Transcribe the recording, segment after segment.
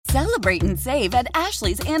Celebrate and save at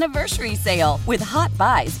Ashley's Anniversary Sale. With Hot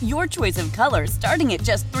Buys, your choice of colors starting at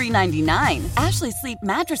just $3.99. Ashley Sleep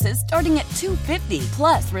mattresses starting at $2.50.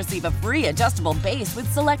 Plus, receive a free adjustable base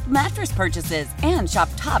with select mattress purchases. And shop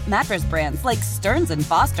top mattress brands like Stearns &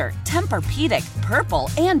 Foster, Tempur-Pedic, Purple,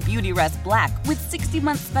 and Beautyrest Black with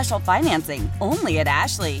 60-month special financing. Only at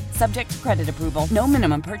Ashley. Subject to credit approval. No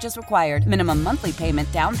minimum purchase required. Minimum monthly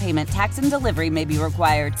payment, down payment, tax, and delivery may be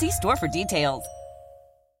required. See store for details.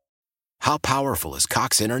 How powerful is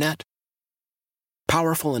Cox Internet?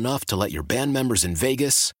 Powerful enough to let your band members in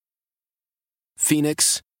Vegas,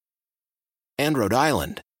 Phoenix, and Rhode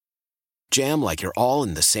Island jam like you're all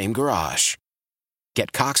in the same garage.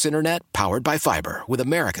 Get Cox Internet powered by fiber with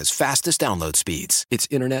America's fastest download speeds. It's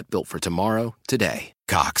internet built for tomorrow, today.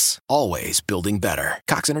 Cox, always building better.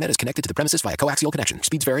 Cox Internet is connected to the premises via coaxial connection.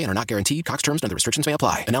 Speeds vary and are not guaranteed. Cox terms and other restrictions may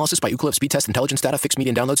apply. Analysis by Ookla of Speed Test Intelligence data. Fixed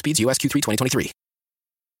median download speeds. US Q3 2023.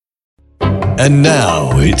 And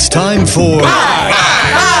now it's time for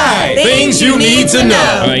Things you need to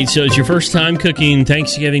know. All right, so it's your first time cooking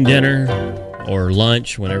Thanksgiving dinner or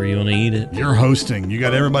lunch, whenever you want to eat it. You're hosting. You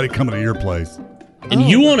got everybody coming to your place. And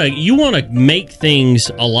you want to make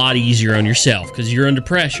things a lot easier on yourself because you're under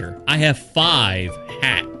pressure. I have 5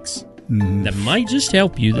 hacks that might just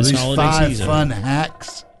help you this holiday season. 5 fun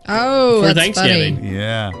hacks. Oh, for that's Thanksgiving. funny.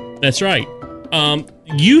 Yeah. That's right.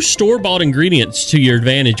 Use store-bought ingredients to your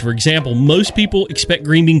advantage. For example, most people expect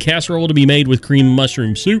green bean casserole to be made with cream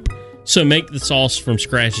mushroom soup, so make the sauce from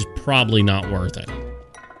scratch is probably not worth it.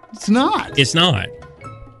 It's not. It's not.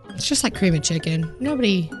 It's just like cream of chicken.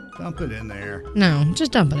 Nobody... Dump it in there. No,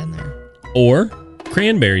 just dump it in there. Or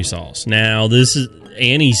cranberry sauce. Now, this is...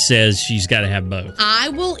 Annie says she's got to have both. I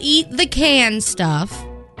will eat the canned stuff,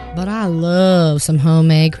 but I love some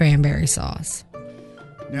homemade cranberry sauce.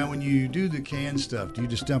 Now, when you do the canned stuff, do you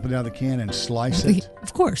just dump it out of the can and slice it?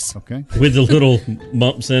 Of course. Okay. With the little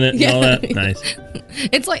bumps in it and all that? Yeah. Nice.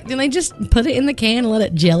 It's like, do they just put it in the can and let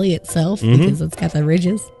it jelly itself because it's got the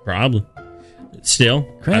ridges? Probably. Still.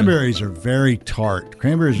 Cranberries are very tart.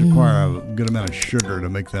 Cranberries require a good amount of sugar to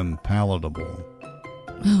make them palatable.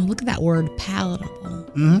 Oh, look at that word, palatable.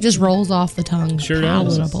 It just rolls off the tongue. Sure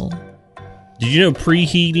palatable. does. Did you know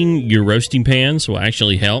preheating your roasting pans will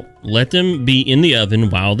actually help? Let them be in the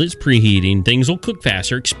oven while it's preheating. Things will cook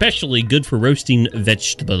faster, especially good for roasting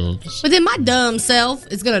vegetables. But then my dumb self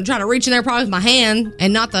is going to try to reach in there probably with my hand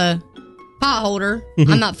and not the pot holder.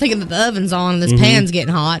 I'm not thinking that the oven's on and this pan's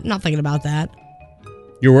getting hot. I'm not thinking about that.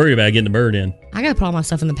 You're worried about getting the bird in. I got to put all my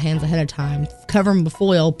stuff in the pans ahead of time. Cover them with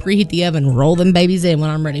foil, preheat the oven, roll them babies in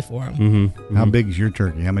when I'm ready for them. How big is your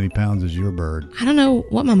turkey? How many pounds is your bird? I don't know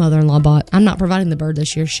what my mother-in-law bought. I'm not providing the bird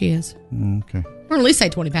this year. She is. Okay. Or at least say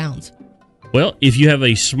 20 pounds. Well, if you have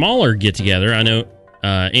a smaller get-together, I know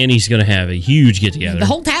Annie's going to have a huge get-together. The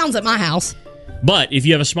whole town's at my house. But if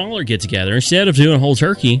you have a smaller get-together, instead of doing a whole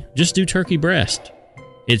turkey, just do turkey breast.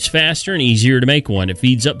 It's faster and easier to make one. It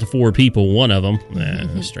feeds up to 4 people. One of them,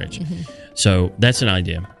 stretch. So that's an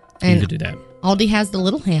idea. And you could do that. Aldi has the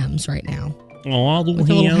little hams right now. Oh, With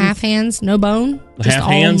the little half hands, no bone. Just half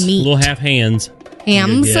all hands, meat. little half hands.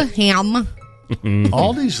 Hams, Yeah. ham.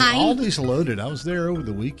 Aldi's loaded. I was there over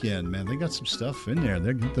the weekend, man. They got some stuff in there.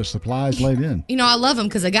 They get their supplies laid in. You know, I love them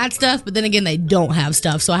because they got stuff, but then again, they don't have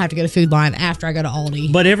stuff. So I have to go to Food Line after I go to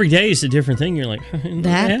Aldi. But every day is a different thing. You're like,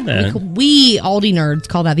 that. We Aldi nerds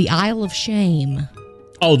call that the aisle of shame.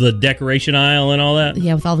 Oh, the decoration aisle and all that?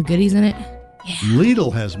 Yeah, with all the goodies in it. Yeah.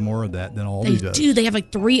 Lidl has more of that than Aldi does. They do. They have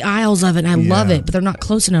like 3 aisles of it, and I love it, but they're not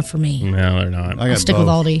close enough for me. No, they're not. I'll stick with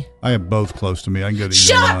Aldi. I have both close to me. I can go to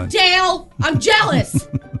Shut either up, one. Dale! I'm jealous!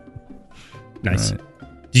 Nice. Right.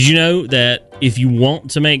 Did you know that if you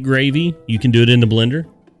want to make gravy, you can do it in the blender?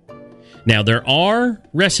 Now, there are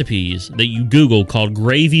recipes that you Google called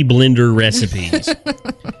gravy blender recipes.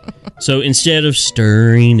 So instead of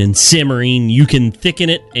stirring and simmering, you can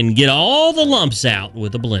thicken it and get all the lumps out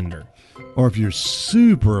with a blender. Or if you're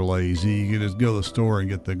super lazy, you can just go to the store and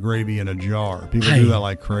get the gravy in a jar. People do that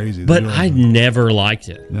like crazy. But I never liked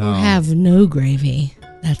it. No. Or have no gravy.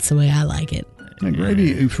 That's the way I like it. Yeah,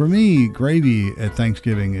 gravy, for me, gravy at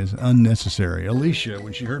Thanksgiving is unnecessary. Alicia,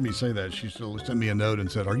 when she heard me say that, she sent me a note and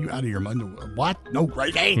said, "Are you out of your mind? What? No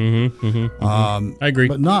gravy?" I agree.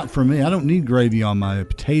 But not for me. I don't need gravy on my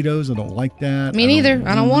potatoes. I don't like that. Me neither.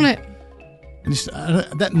 I don't want it.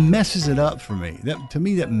 That messes it up for me. To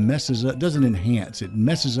me, that messes up, doesn't enhance. It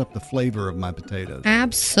messes up the flavor of my potatoes.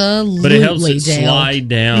 Absolutely, but it helps it Dale. slide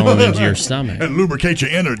down into your stomach. And lubricate your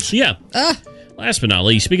innards. Yeah. Last but not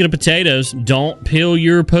least, speaking of potatoes, don't peel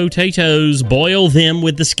your potatoes. Boil them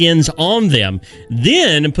with the skins on them.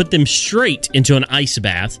 Then put them straight into an ice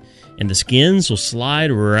bath and the skins will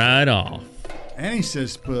slide right off. Annie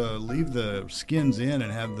says leave the skins in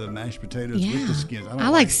and have the mashed potatoes with the skins. I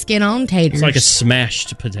like skin-on taters. It's like a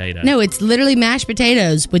smashed potato. No, it's literally mashed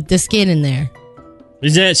potatoes with the skin in there.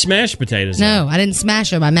 Is that smashed potatoes? No, I didn't smash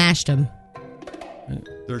them. I mashed them.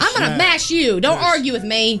 I'm going to mash you. Don't argue with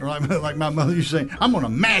me. Like my mother used to say, I'm going to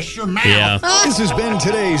mash your mouth. Yeah. This has been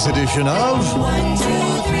today's edition of 1, 2,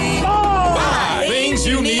 3, 4 Things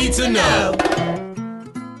You Need to Know.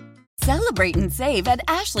 Celebrate and save at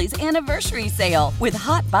Ashley's Anniversary Sale. With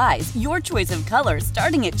Hot Buys, your choice of colors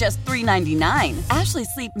starting at just $3.99. Ashley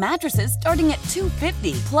Sleep mattresses starting at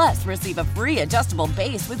 $2.50. Plus, receive a free adjustable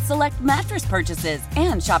base with select mattress purchases.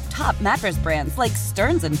 And shop top mattress brands like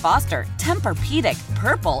Stearns & Foster, Tempur-Pedic,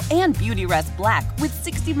 Purple, and Beautyrest Black with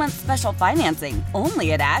 60-month special financing.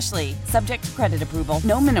 Only at Ashley. Subject to credit approval.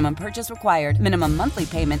 No minimum purchase required. Minimum monthly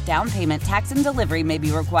payment, down payment, tax, and delivery may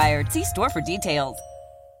be required. See store for details.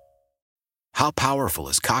 How powerful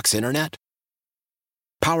is Cox Internet?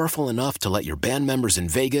 Powerful enough to let your band members in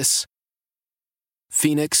Vegas,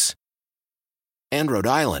 Phoenix, and Rhode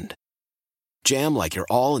Island jam like you're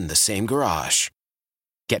all in the same garage.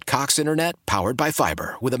 Get Cox Internet powered by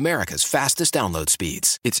fiber with America's fastest download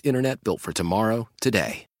speeds. It's internet built for tomorrow,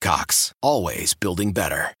 today. Cox, always building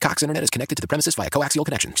better. Cox Internet is connected to the premises via coaxial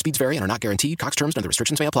connection. Speeds vary and are not guaranteed. Cox terms and other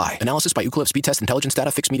restrictions may apply. Analysis by Ookla Speed Test Intelligence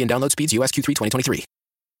Data. Fixed median download speeds. US Q3 2023.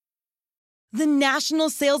 The national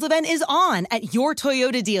sales event is on at your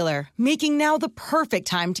Toyota dealer, making now the perfect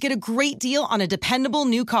time to get a great deal on a dependable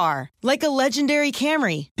new car. Like a legendary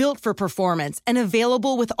Camry, built for performance and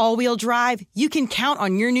available with all-wheel drive, you can count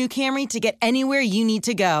on your new Camry to get anywhere you need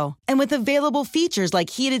to go. And with available features like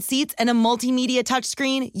heated seats and a multimedia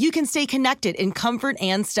touchscreen, you can stay connected in comfort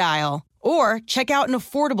and style. Or check out an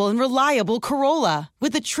affordable and reliable Corolla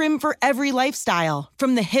with a trim for every lifestyle.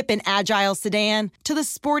 From the hip and agile sedan to the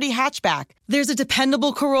sporty hatchback, there's a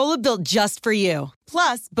dependable Corolla built just for you.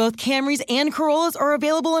 Plus, both Camrys and Corollas are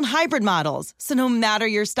available in hybrid models, so no matter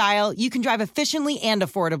your style, you can drive efficiently and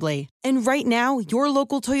affordably. And right now, your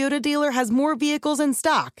local Toyota dealer has more vehicles in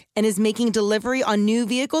stock and is making delivery on new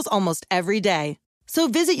vehicles almost every day. So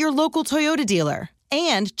visit your local Toyota dealer.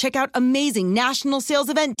 And check out amazing national sales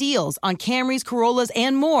event deals on Camrys, Corollas,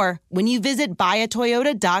 and more when you visit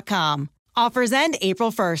buyatoyota.com. Offers end April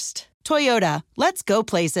 1st. Toyota, let's go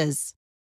places.